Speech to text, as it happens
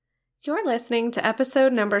You're listening to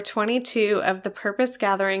episode number 22 of the Purpose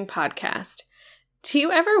Gathering podcast. Do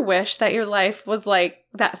you ever wish that your life was like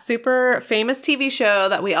that super famous TV show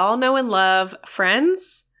that we all know and love,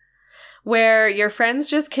 Friends? Where your friends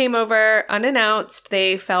just came over unannounced,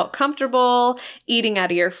 they felt comfortable eating out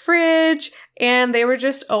of your fridge, and they were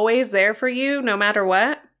just always there for you no matter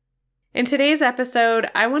what? In today's episode,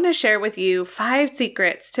 I want to share with you 5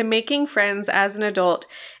 secrets to making friends as an adult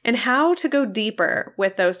and how to go deeper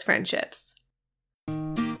with those friendships.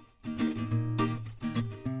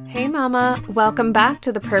 Hey Mama, welcome back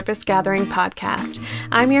to the Purpose Gathering podcast.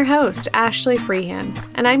 I'm your host, Ashley Freehan,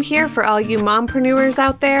 and I'm here for all you mompreneurs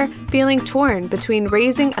out there feeling torn between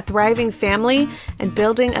raising a thriving family and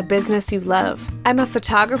building a business you love. I'm a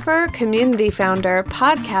photographer, community founder,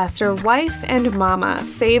 podcaster, wife, and mama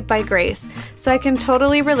saved by grace, so I can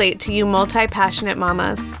totally relate to you multi-passionate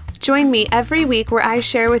mamas. Join me every week where I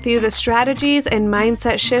share with you the strategies and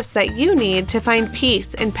mindset shifts that you need to find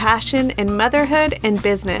peace and passion in motherhood and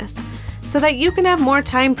business, so that you can have more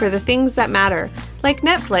time for the things that matter, like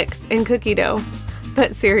Netflix and cookie dough.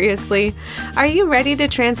 But seriously, are you ready to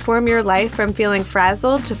transform your life from feeling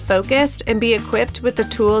frazzled to focused and be equipped with the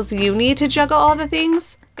tools you need to juggle all the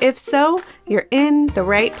things? If so, you're in the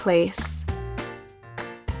right place.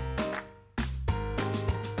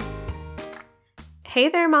 Hey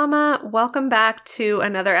there, Mama. Welcome back to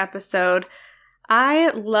another episode.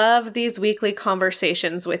 I love these weekly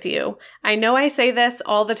conversations with you. I know I say this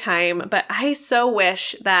all the time, but I so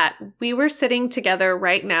wish that we were sitting together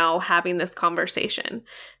right now having this conversation.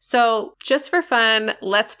 So just for fun,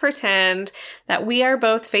 let's pretend that we are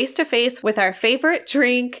both face to face with our favorite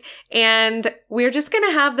drink, and we're just going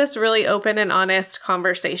to have this really open and honest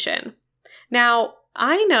conversation. Now,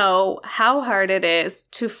 I know how hard it is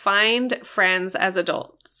to find friends as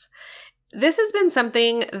adults. This has been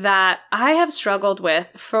something that I have struggled with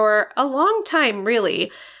for a long time, really,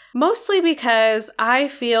 mostly because I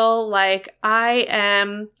feel like I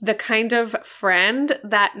am the kind of friend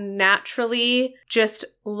that naturally just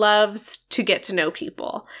loves to get to know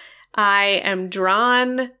people. I am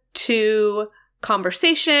drawn to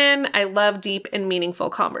conversation. I love deep and meaningful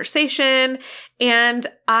conversation. And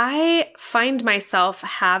I find myself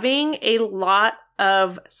having a lot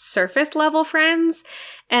of surface level friends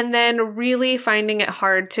and then really finding it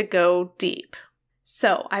hard to go deep.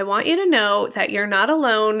 So I want you to know that you're not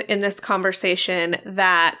alone in this conversation,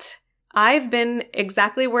 that I've been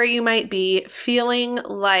exactly where you might be, feeling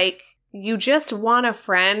like you just want a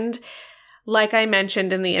friend. Like I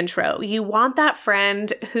mentioned in the intro, you want that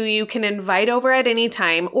friend who you can invite over at any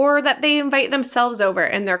time, or that they invite themselves over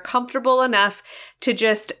and they're comfortable enough to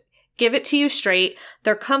just give it to you straight.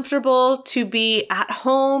 They're comfortable to be at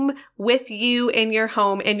home with you in your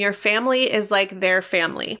home, and your family is like their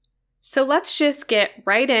family. So let's just get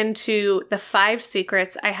right into the 5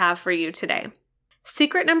 secrets I have for you today.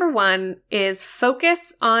 Secret number 1 is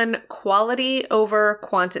focus on quality over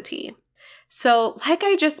quantity. So, like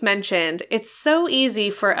I just mentioned, it's so easy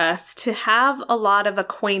for us to have a lot of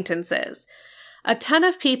acquaintances, a ton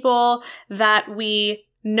of people that we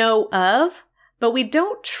know of, but we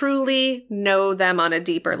don't truly know them on a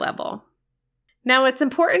deeper level. Now, it's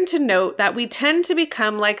important to note that we tend to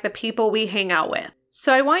become like the people we hang out with.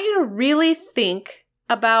 So I want you to really think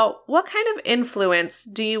about what kind of influence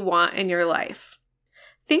do you want in your life?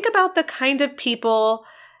 Think about the kind of people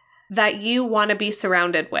that you want to be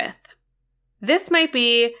surrounded with. This might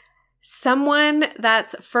be someone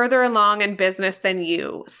that's further along in business than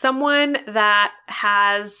you, someone that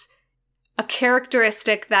has a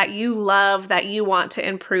characteristic that you love, that you want to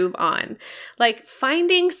improve on. Like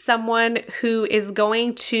finding someone who is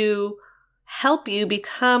going to help you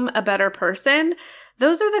become a better person.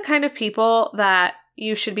 Those are the kind of people that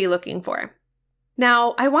you should be looking for.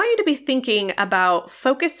 Now, I want you to be thinking about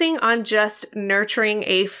focusing on just nurturing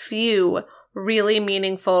a few really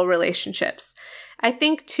meaningful relationships. I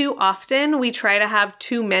think too often we try to have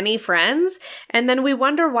too many friends, and then we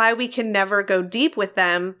wonder why we can never go deep with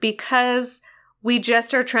them because we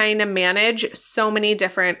just are trying to manage so many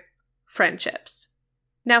different friendships.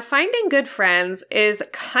 Now, finding good friends is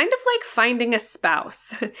kind of like finding a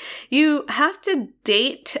spouse. You have to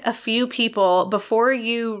date a few people before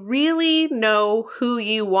you really know who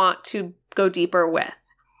you want to go deeper with.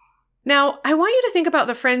 Now, I want you to think about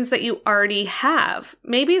the friends that you already have.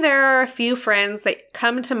 Maybe there are a few friends that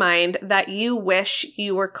come to mind that you wish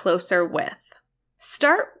you were closer with.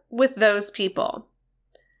 Start with those people.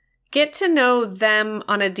 Get to know them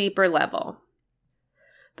on a deeper level.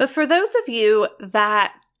 But for those of you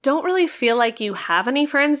that don't really feel like you have any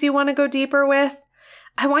friends you want to go deeper with,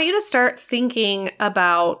 I want you to start thinking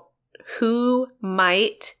about who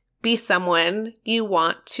might be someone you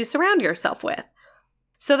want to surround yourself with.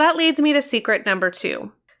 So that leads me to secret number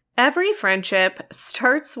 2. Every friendship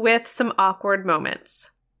starts with some awkward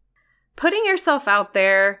moments. Putting yourself out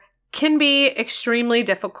there can be extremely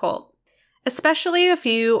difficult, especially if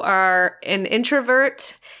you are an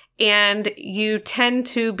introvert and you tend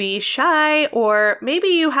to be shy, or maybe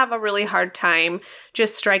you have a really hard time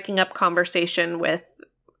just striking up conversation with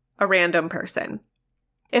a random person.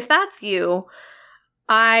 If that's you,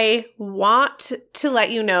 I want to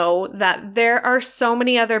let you know that there are so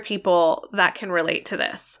many other people that can relate to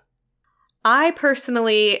this. I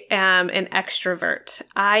personally am an extrovert.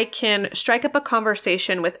 I can strike up a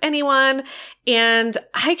conversation with anyone, and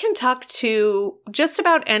I can talk to just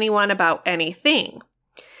about anyone about anything.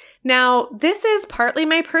 Now, this is partly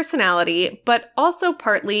my personality, but also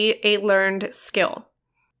partly a learned skill.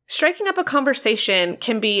 Striking up a conversation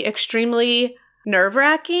can be extremely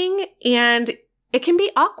nerve-wracking, and it can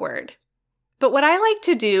be awkward. But what I like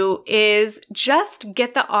to do is just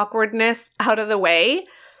get the awkwardness out of the way.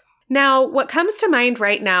 Now, what comes to mind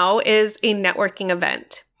right now is a networking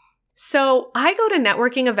event. So I go to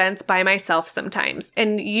networking events by myself sometimes,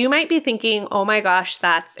 and you might be thinking, oh my gosh,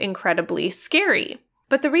 that's incredibly scary.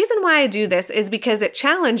 But the reason why I do this is because it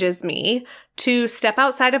challenges me to step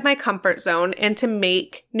outside of my comfort zone and to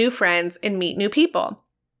make new friends and meet new people.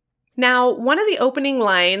 Now, one of the opening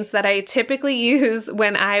lines that I typically use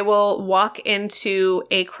when I will walk into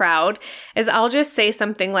a crowd is I'll just say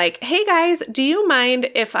something like, hey guys, do you mind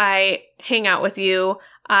if I hang out with you?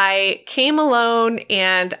 I came alone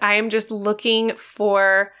and I'm just looking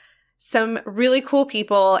for some really cool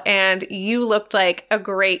people and you looked like a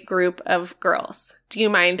great group of girls. Do you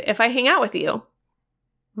mind if I hang out with you?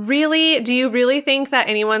 Really? Do you really think that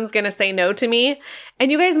anyone's going to say no to me? And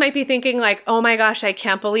you guys might be thinking like, oh my gosh, I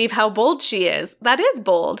can't believe how bold she is. That is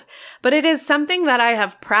bold, but it is something that I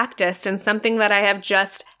have practiced and something that I have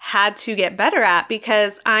just had to get better at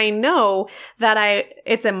because I know that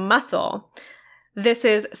it's a muscle. This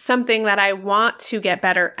is something that I want to get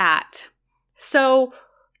better at. So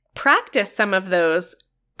practice some of those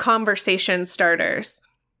conversation starters.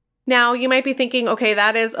 Now, you might be thinking, okay,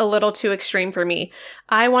 that is a little too extreme for me.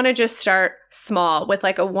 I want to just start small with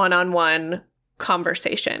like a one-on-one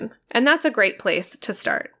conversation. And that's a great place to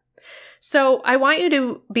start. So I want you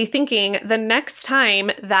to be thinking the next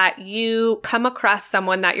time that you come across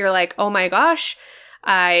someone that you're like, oh my gosh,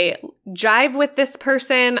 I jive with this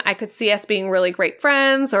person. I could see us being really great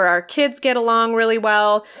friends, or our kids get along really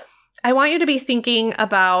well. I want you to be thinking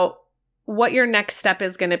about what your next step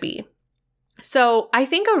is going to be. So I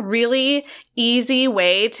think a really easy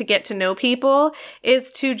way to get to know people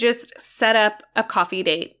is to just set up a coffee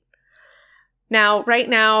date. Now, right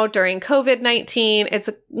now during COVID-19, it's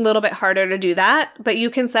a little bit harder to do that, but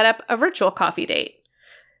you can set up a virtual coffee date.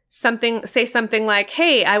 Say something like,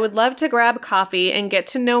 hey, I would love to grab coffee and get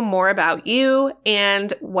to know more about you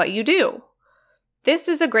and what you do. This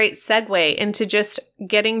is a great segue into just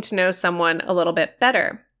getting to know someone a little bit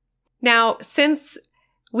better. Now, since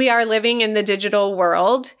we are living in the digital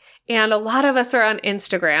world, and a lot of us are on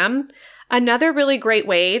Instagram, another really great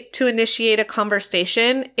way to initiate a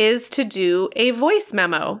conversation is to do a voice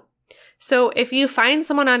memo. So if you find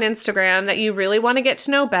someone on Instagram that you really want to get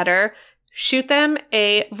to know better, shoot them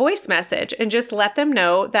a voice message and just let them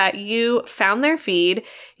know that you found their feed,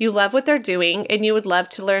 you love what they're doing, and you would love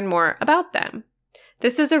to learn more about them.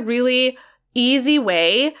 This is a really easy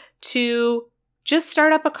way to just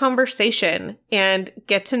start up a conversation and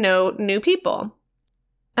get to know new people.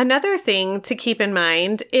 Another thing to keep in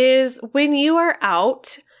mind is when you are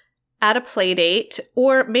out at a play date,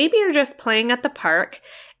 or maybe you're just playing at the park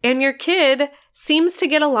and your kid seems to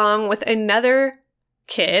get along with another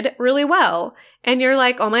kid really well, and you're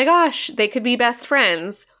like, oh my gosh, they could be best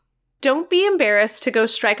friends. Don't be embarrassed to go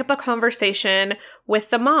strike up a conversation with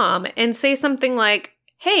the mom and say something like,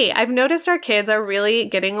 hey, I've noticed our kids are really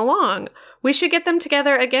getting along. We should get them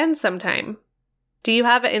together again sometime. Do you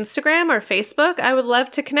have an Instagram or Facebook? I would love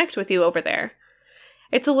to connect with you over there.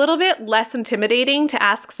 It's a little bit less intimidating to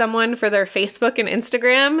ask someone for their Facebook and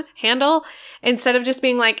Instagram handle instead of just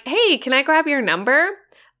being like, hey, can I grab your number?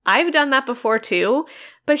 I've done that before too.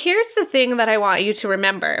 But here's the thing that I want you to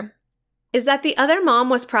remember is that the other mom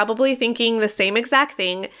was probably thinking the same exact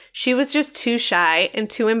thing. She was just too shy and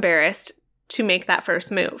too embarrassed to make that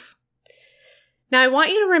first move. Now, I want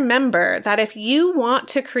you to remember that if you want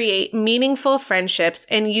to create meaningful friendships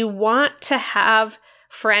and you want to have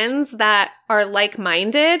friends that are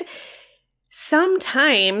like-minded,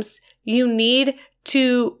 sometimes you need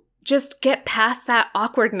to just get past that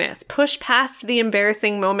awkwardness, push past the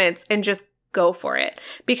embarrassing moments, and just go for it.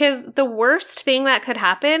 Because the worst thing that could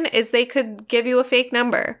happen is they could give you a fake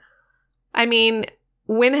number. I mean,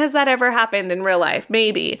 when has that ever happened in real life?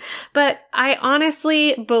 Maybe. But I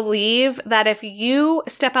honestly believe that if you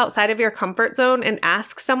step outside of your comfort zone and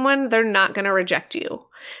ask someone, they're not going to reject you.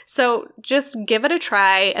 So just give it a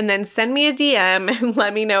try and then send me a DM and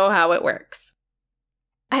let me know how it works.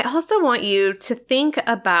 I also want you to think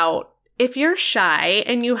about if you're shy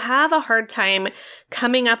and you have a hard time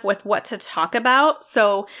coming up with what to talk about.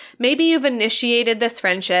 So maybe you've initiated this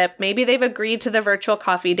friendship. Maybe they've agreed to the virtual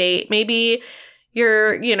coffee date. Maybe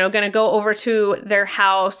you're, going to go over to their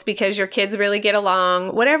house because your kids really get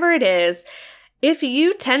along, whatever it is. If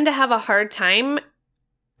you tend to have a hard time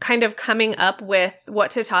kind of coming up with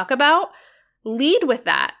what to talk about, lead with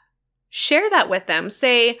that. Share that with them.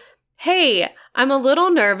 Say, hey, I'm a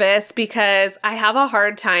little nervous because I have a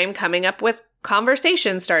hard time coming up with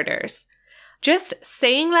conversation starters. Just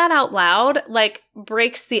saying that out loud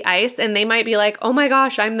breaks the ice, and they might be like, oh my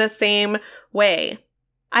gosh, I'm the same way.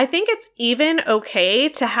 I think it's even okay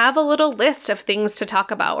to have a little list of things to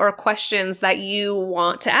talk about or questions that you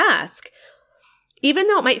want to ask. Even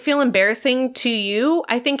though it might feel embarrassing to you,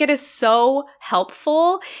 I think it is so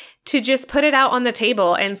helpful to just put it out on the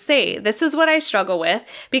table and say, this is what I struggle with.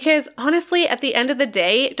 Because honestly, at the end of the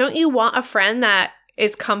day, don't you want a friend that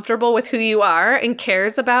is comfortable with who you are and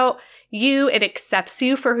cares about you and accepts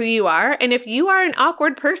you for who you are? And if you are an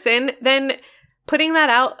awkward person, then putting that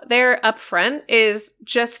out there up front is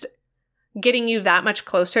just getting you that much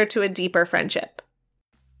closer to a deeper friendship.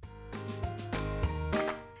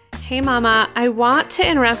 Hey mama, I want to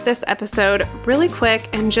interrupt this episode really quick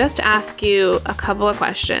and just ask you a couple of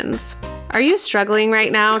questions. Are you struggling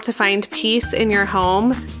right now to find peace in your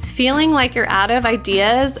home? Feeling like you're out of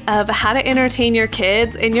ideas of how to entertain your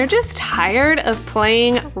kids and you're just tired of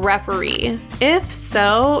playing referee? If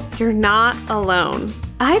so, you're not alone.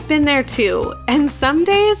 I've been there too, and some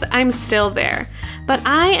days I'm still there. But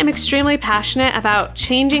I am extremely passionate about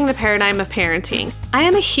changing the paradigm of parenting. I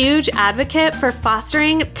am a huge advocate for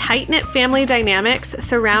fostering tight-knit family dynamics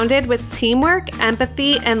surrounded with teamwork,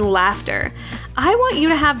 empathy, and laughter. I want you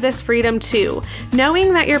to have this freedom too,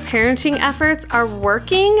 knowing that your parenting efforts are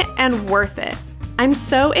working and worth it. I'm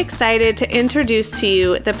so excited to introduce to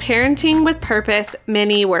you the Parenting with Purpose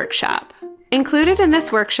mini workshop. Included in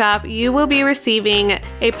this workshop, you will be receiving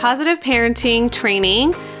a positive parenting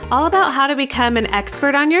training all about how to become an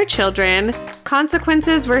expert on your children,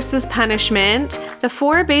 consequences versus punishment, the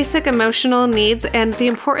 4 basic emotional needs, and the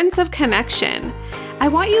importance of connection. I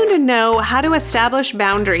want you to know how to establish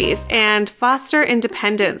boundaries and foster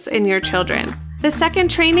independence in your children. The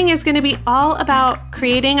second training is going to be all about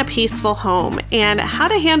creating a peaceful home and how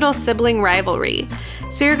to handle sibling rivalry.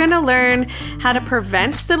 So you're going to learn how to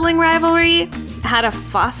prevent sibling rivalry, how to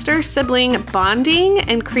foster sibling bonding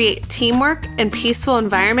and create teamwork and peaceful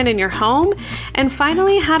environment in your home, and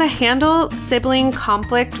finally, how to handle sibling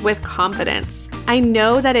conflict with confidence. I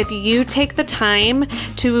know that if you take the time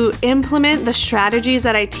to implement the strategies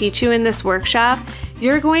that I teach you in this workshop,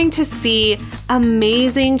 you're going to see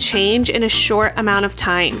amazing change in a short amount of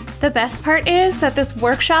time. The best part is that this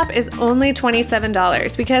workshop is only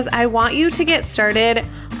 $27 because I want you to get started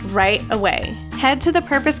right away. Head to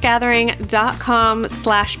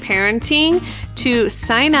thepurposegathering.com/parenting to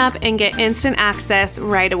sign up and get instant access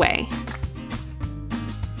right away.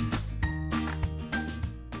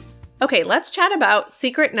 Okay, let's chat about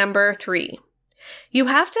secret number 3. You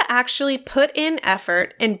have to actually put in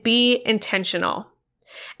effort and be intentional.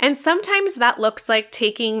 And sometimes that looks like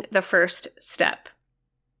taking the first step.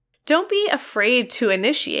 Don't be afraid to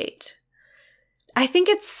initiate. I think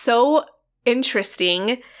it's so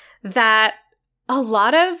interesting that a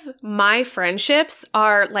lot of my friendships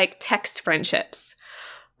are like text friendships,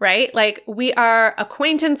 right? Like we are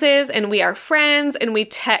acquaintances and we are friends and we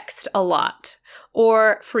text a lot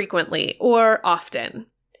or frequently or often.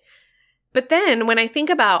 But then when I think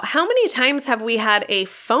about how many times have we had a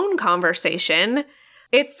phone conversation,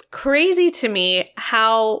 it's crazy to me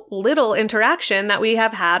how little interaction that we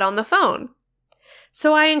have had on the phone.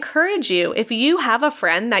 So I encourage you, if you have a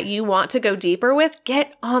friend that you want to go deeper with,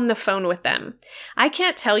 get on the phone with them. I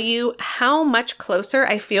can't tell you how much closer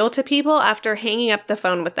I feel to people after hanging up the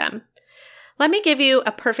phone with them. Let me give you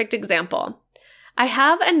a perfect example. I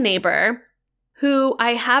have a neighbor who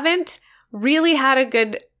I haven't really had a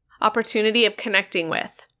good opportunity of connecting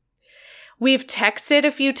with. We've texted a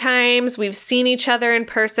few times. We've seen each other in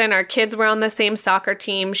person. Our kids were on the same soccer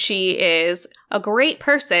team. She is a great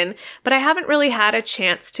person, but I haven't really had a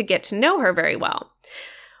chance to get to know her very well.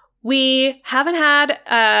 We haven't had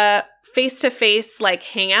a face-to-face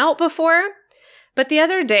hangout before, But the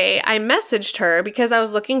other day, I messaged her because I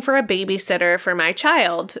was looking for a babysitter for my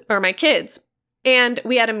child or my kids. And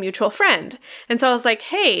we had a mutual friend. And so I was like,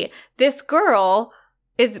 hey, this girl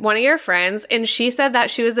is one of your friends, and she said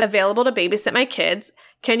that she was available to babysit my kids.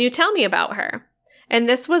 Can you tell me about her? And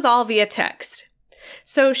this was all via text.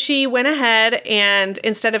 So she went ahead and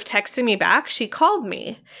instead of texting me back, she called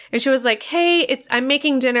me. And she was like, hey, I'm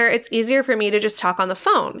making dinner. It's easier for me to just talk on the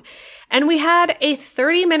phone. And we had a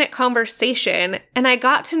 30-minute conversation, and I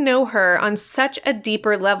got to know her on such a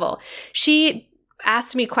deeper level. She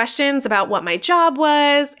asked me questions about what my job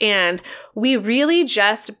was, and we really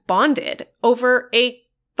just bonded over a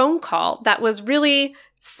phone call that was really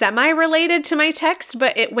semi-related to my text,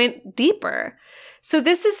 but it went deeper. So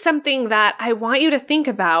this is something that I want you to think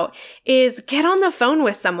about is get on the phone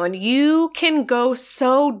with someone. You can go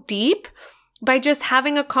so deep by just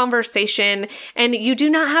having a conversation, and you do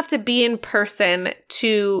not have to be in person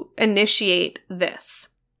to initiate this.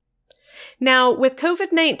 Now, with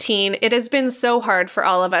COVID-19, it has been so hard for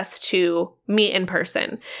all of us to meet in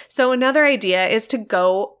person. So another idea is to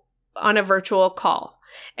go on a virtual call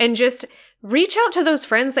and just reach out to those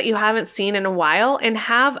friends that you haven't seen in a while and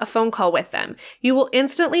have a phone call with them. You will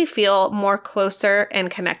instantly feel more closer and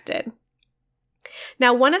connected.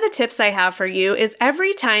 Now, one of the tips I have for you is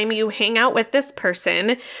every time you hang out with this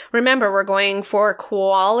person, remember, we're going for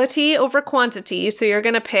quality over quantity, so you're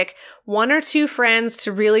going to pick 1 or 2 friends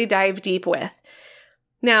to really dive deep with.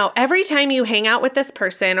 Now, every time you hang out with this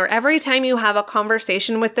person or every time you have a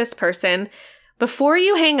conversation with this person, before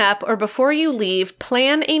you hang up or before you leave,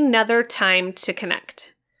 plan another time to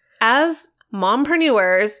connect. As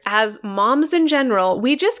mompreneurs, as moms in general,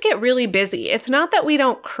 we just get really busy. It's not that we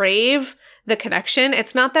don't crave the connection.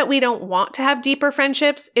 It's not that we don't want to have deeper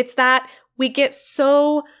friendships. It's that we just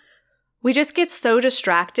get so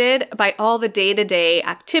distracted by all the day-to-day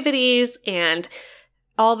activities and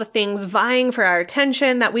all the things vying for our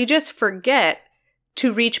attention that we just forget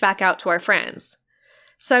to reach back out to our friends.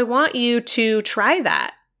 So I want you to try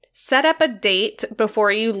that. Set up a date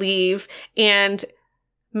before you leave and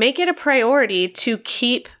make it a priority to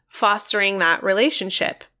keep fostering that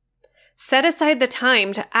relationship. Set aside the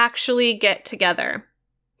time to actually get together.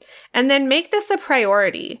 And then make this a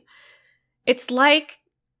priority. It's like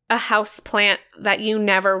a house plant that you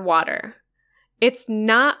never water. It's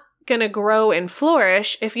not going to grow and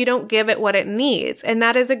flourish if you don't give it what it needs. And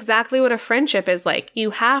that is exactly what a friendship is like.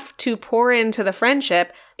 You have to pour into the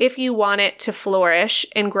friendship if you want it to flourish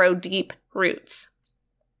and grow deep roots.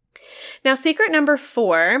 Now, secret number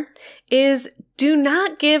 4 is do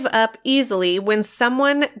not give up easily when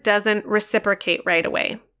someone doesn't reciprocate right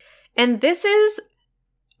away. And this is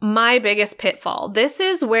my biggest pitfall. This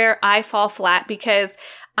is where I fall flat because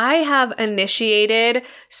I have initiated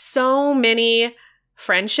so many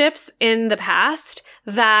friendships in the past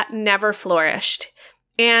that never flourished.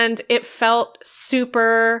 And it felt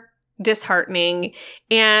super disheartening.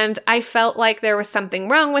 And I felt like there was something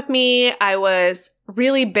wrong with me. I was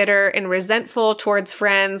really bitter and resentful towards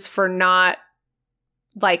friends for not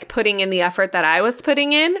putting in the effort that I was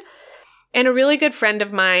putting in. And a really good friend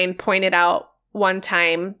of mine pointed out one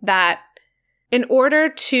time that in order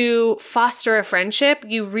to foster a friendship,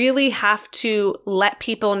 you really have to let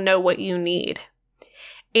people know what you need.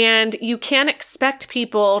 And you can't expect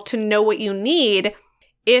people to know what you need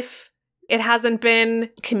if it hasn't been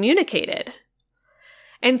communicated.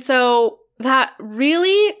 And so that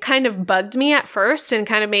really kind of bugged me at first and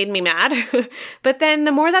kind of made me mad. But then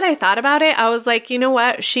the more that I thought about it, I was like, you know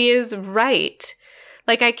what? She is right.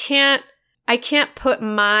 I can't put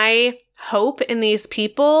my hope in these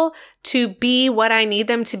people to be what I need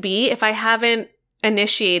them to be if I haven't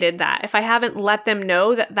initiated that. If I haven't let them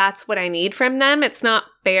know that that's what I need from them, it's not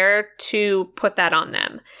fair to put that on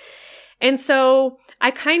them. And so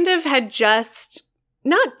I kind of had just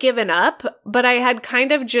not given up, but I had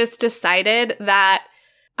kind of just decided that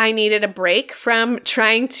I needed a break from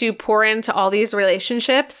trying to pour into all these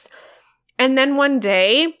relationships. And then one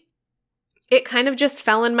day, it kind of just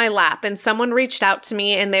fell in my lap and someone reached out to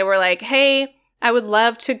me and they were like, hey, I would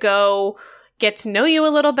love to go get to know you a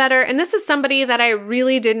little better. And this is somebody that I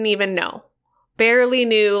really didn't even know. Barely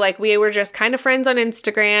knew, we were just kind of friends on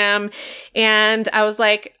Instagram. And I was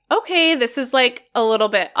like, okay, this is a little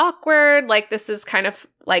bit awkward. This is kind of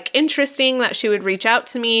interesting that she would reach out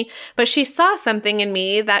to me. But she saw something in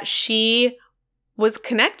me that she was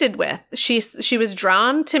connected with. She was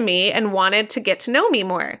drawn to me and wanted to get to know me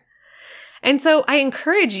more. And so I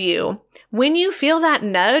encourage you, when you feel that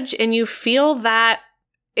nudge and you feel that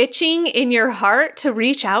itching in your heart to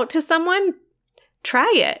reach out to someone,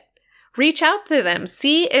 try it. Reach out to them.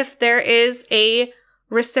 See if there is a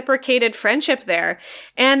reciprocated friendship there.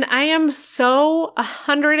 And I am so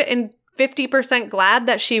 150% glad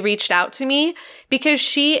that she reached out to me, because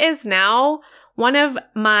she is now one of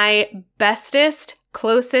my bestest,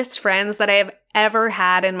 closest friends that I have ever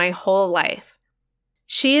had in my whole life.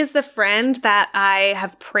 She is the friend that I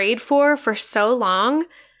have prayed for so long.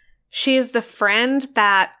 She is the friend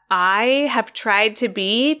that I have tried to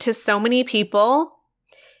be to so many people.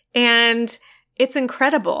 And it's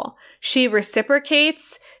incredible. She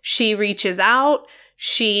reciprocates. She reaches out.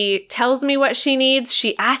 She tells me what she needs.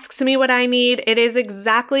 She asks me what I need. It is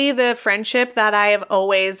exactly the friendship that I have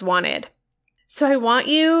always wanted. So I want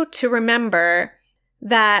you to remember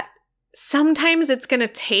that sometimes it's going to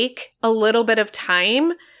take a little bit of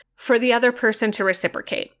time for the other person to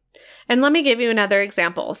reciprocate. And let me give you another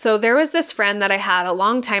example. So there was this friend that I had a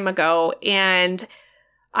long time ago, and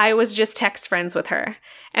I was just text friends with her.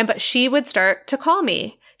 But she would start to call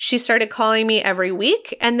me. She started calling me every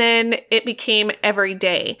week, and then it became every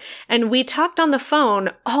day. And we talked on the phone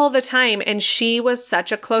all the time, and she was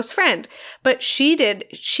such a close friend. But she did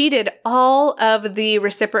all of the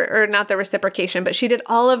not the reciprocation, but she did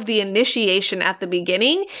all of the initiation at the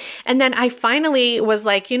beginning. And then I finally was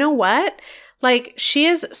like, you know what? Like, she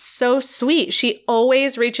is so sweet. She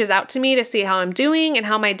always reaches out to me to see how I'm doing and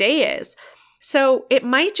how my day is. So it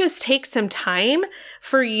might just take some time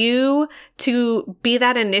for you to be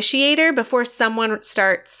that initiator before someone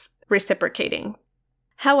starts reciprocating.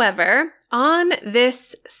 However, on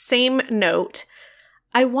this same note,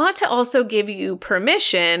 I want to also give you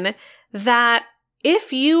permission that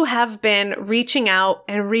if you have been reaching out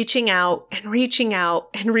and reaching out and reaching out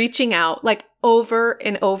and reaching out like over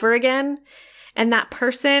and over again, and that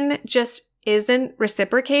person just isn't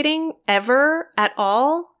reciprocating ever at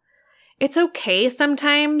all, it's okay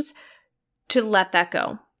sometimes to let that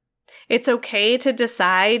go. It's okay to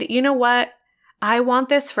decide, you know what? I want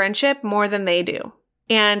this friendship more than they do.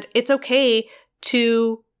 And it's okay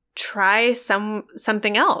to try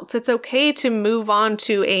something else. It's okay to move on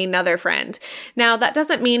to another friend. Now, that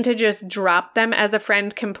doesn't mean to just drop them as a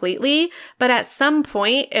friend completely, but at some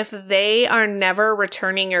point, if they are never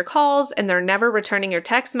returning your calls and they're never returning your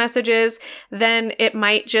text messages, then it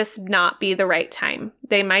might just not be the right time.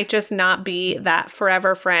 They might just not be that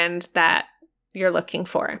forever friend that you're looking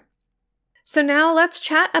for. So now let's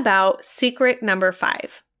chat about secret number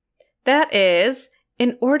 5. That is,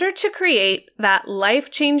 in order to create that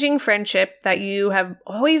life-changing friendship that you have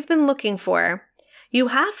always been looking for, you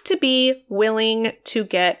have to be willing to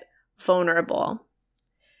get vulnerable.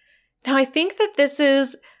 Now, I think that this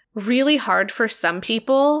is really hard for some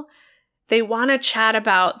people. They want to chat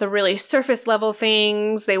about the really surface level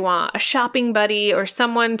things. They want a shopping buddy or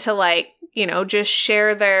someone to just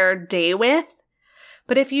share their day with.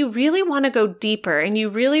 But if you really want to go deeper and you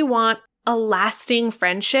really want a lasting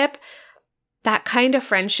friendship, that kind of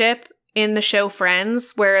friendship in the show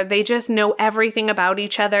Friends, where they just know everything about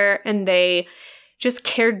each other and they just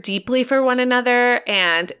care deeply for one another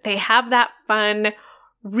and they have that fun,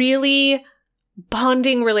 really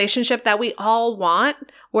bonding relationship that we all want,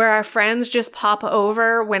 where our friends just pop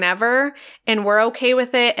over whenever and we're okay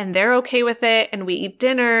with it and they're okay with it, and we eat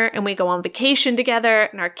dinner and we go on vacation together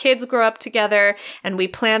and our kids grow up together and we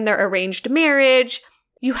plan their arranged marriage.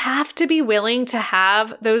 You have to be willing to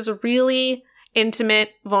have those really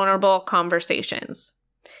intimate, vulnerable conversations.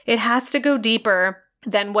 It has to go deeper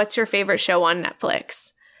than what's your favorite show on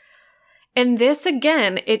Netflix. And this,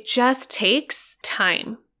 again, it just takes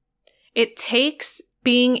time. It takes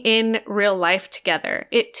being in real life together.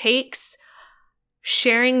 It takes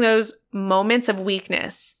sharing those moments of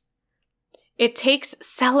weakness. It takes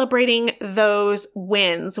celebrating those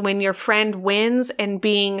wins when your friend wins and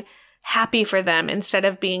being happy for them instead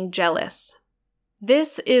of being jealous.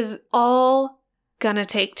 This is all gonna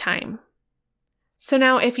take time. So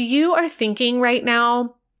now if you are thinking right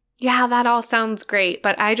now, yeah, that all sounds great,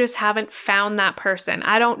 but I just haven't found that person.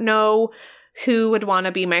 I don't know who would want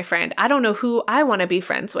to be my friend. I don't know who I want to be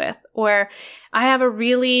friends with. Or I have a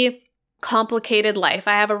really complicated life.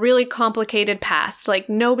 I have a really complicated past. Like,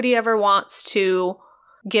 nobody ever wants to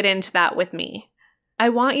get into that with me. I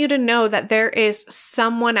want you to know that there is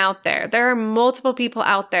someone out there. There are multiple people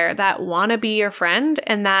out there that want to be your friend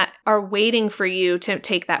and that are waiting for you to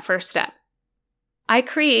take that first step. I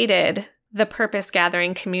created the Purpose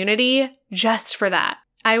Gathering community just for that.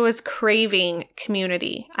 I was craving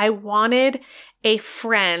community. I wanted a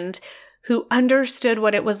friend who understood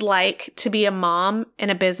what it was like to be a mom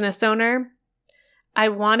and a business owner. I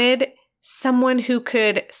wanted someone who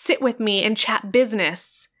could sit with me and chat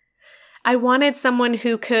business. I wanted someone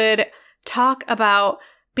who could talk about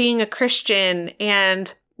being a Christian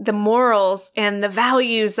and the morals and the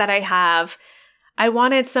values that I have. I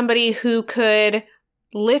wanted somebody who could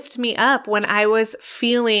lift me up when I was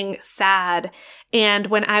feeling sad and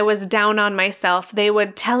when I was down on myself. They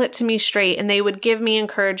would tell it to me straight and they would give me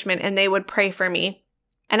encouragement and they would pray for me.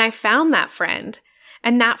 And I found that friend,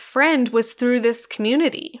 and that friend was through this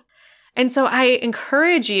community. And so I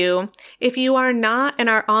encourage you, if you are not in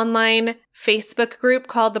our online Facebook group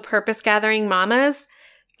called the Purpose Gathering Mamas,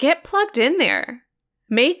 get plugged in there.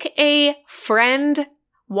 Make a friend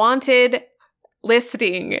wanted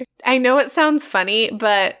listing. I know it sounds funny,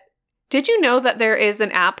 but did you know that there is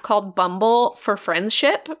an app called Bumble for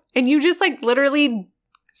friendship? And you just literally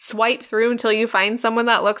swipe through until you find someone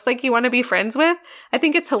that looks like you want to be friends with? I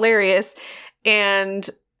think it's hilarious. And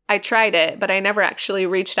I tried it, but I never actually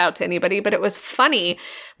reached out to anybody, but it was funny.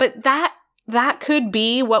 But that could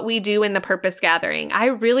be what we do in the Purpose Gathering. I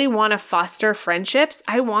really want to foster friendships.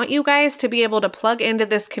 I want you guys to be able to plug into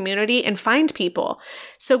this community and find people.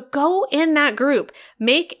 So go in that group,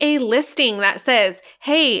 make a listing that says,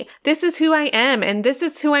 hey, this is who I am and this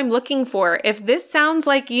is who I'm looking for. If this sounds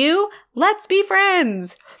like you, let's be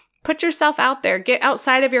friends. Put yourself out there. Get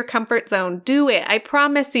outside of your comfort zone. Do it. I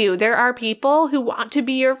promise you, there are people who want to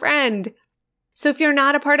be your friend. So if you're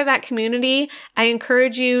not a part of that community, I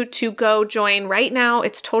encourage you to go join right now.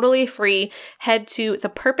 It's totally free. Head to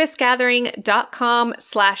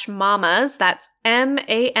thepurposegathering.com/mamas. That's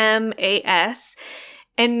MAMAS.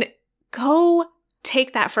 And go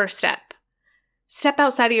take that first step. Step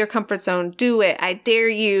outside of your comfort zone. Do it. I dare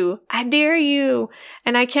you. I dare you.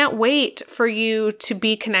 And I can't wait for you to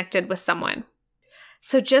be connected with someone.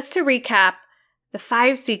 So just to recap, the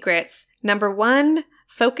 5 secrets. Number 1,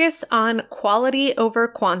 focus on quality over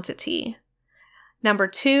quantity. Number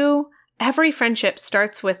 2, every friendship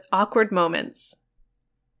starts with awkward moments.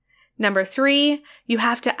 Number 3, you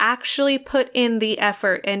have to actually put in the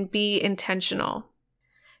effort and be intentional.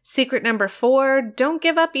 Secret number 4, don't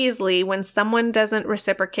give up easily when someone doesn't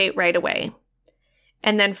reciprocate right away.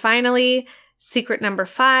 And then finally, secret number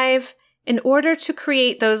 5, in order to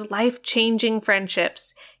create those life-changing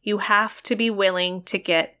friendships, you have to be willing to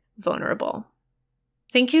get vulnerable.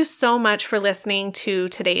 Thank you so much for listening to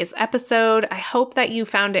today's episode. I hope that you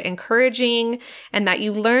found it encouraging and that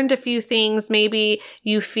you learned a few things. Maybe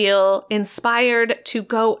you feel inspired to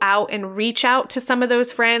go out and reach out to some of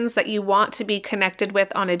those friends that you want to be connected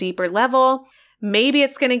with on a deeper level. Maybe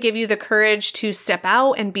it's going to give you the courage to step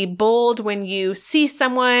out and be bold when you see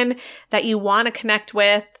someone that you want to connect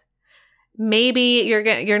with. Maybe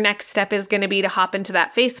your next step is going to be to hop into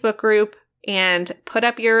that Facebook group and put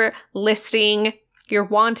up your listing, your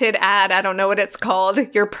wanted ad. I don't know what it's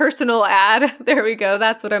called. Your personal ad. There we go.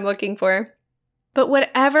 That's what I'm looking for. But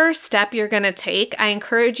whatever step you're going to take, I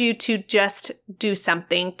encourage you to just do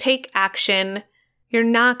something. Take action. You're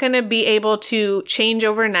not going to be able to change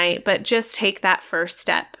overnight, but just take that first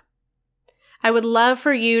step. I would love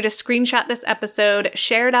for you to screenshot this episode,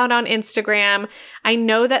 share it out on Instagram. I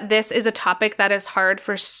know that this is a topic that is hard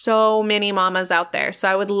for so many mamas out there, so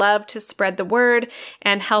I would love to spread the word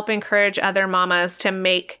and help encourage other mamas to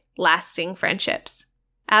make lasting friendships.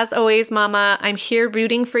 As always, mama, I'm here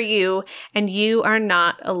rooting for you, and you are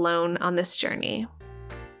not alone on this journey.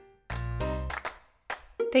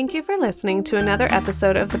 Thank you for listening to another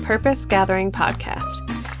episode of the Purpose Gathering podcast.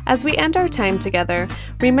 As we end our time together,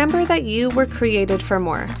 remember that you were created for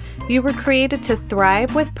more. You were created to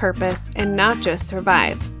thrive with purpose and not just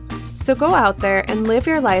survive. So go out there and live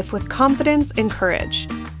your life with confidence and courage.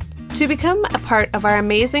 To become a part of our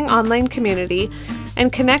amazing online community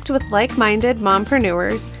and connect with like-minded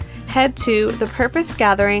mompreneurs, head to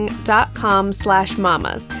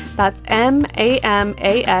thepurposegathering.com/mamas. That's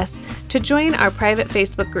MAMAS to join our private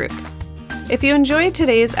Facebook group. If you enjoyed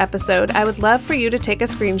today's episode, I would love for you to take a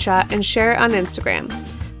screenshot and share it on Instagram.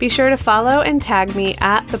 Be sure to follow and tag me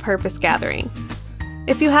at The Purpose Gathering.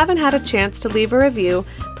 If you haven't had a chance to leave a review,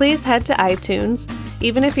 please head to iTunes,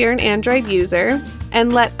 even if you're an Android user,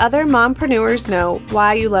 and let other mompreneurs know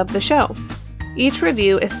why you love the show. Each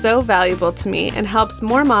review is so valuable to me and helps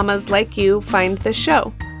more mamas like you find this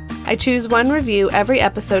show. I choose one review every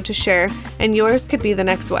episode to share, and yours could be the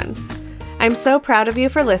next one. I'm so proud of you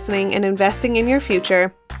for listening and investing in your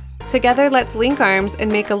future. Together, let's link arms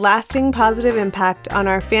and make a lasting positive impact on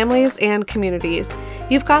our families and communities.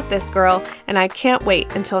 You've got this, girl, and I can't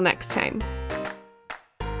wait until next time.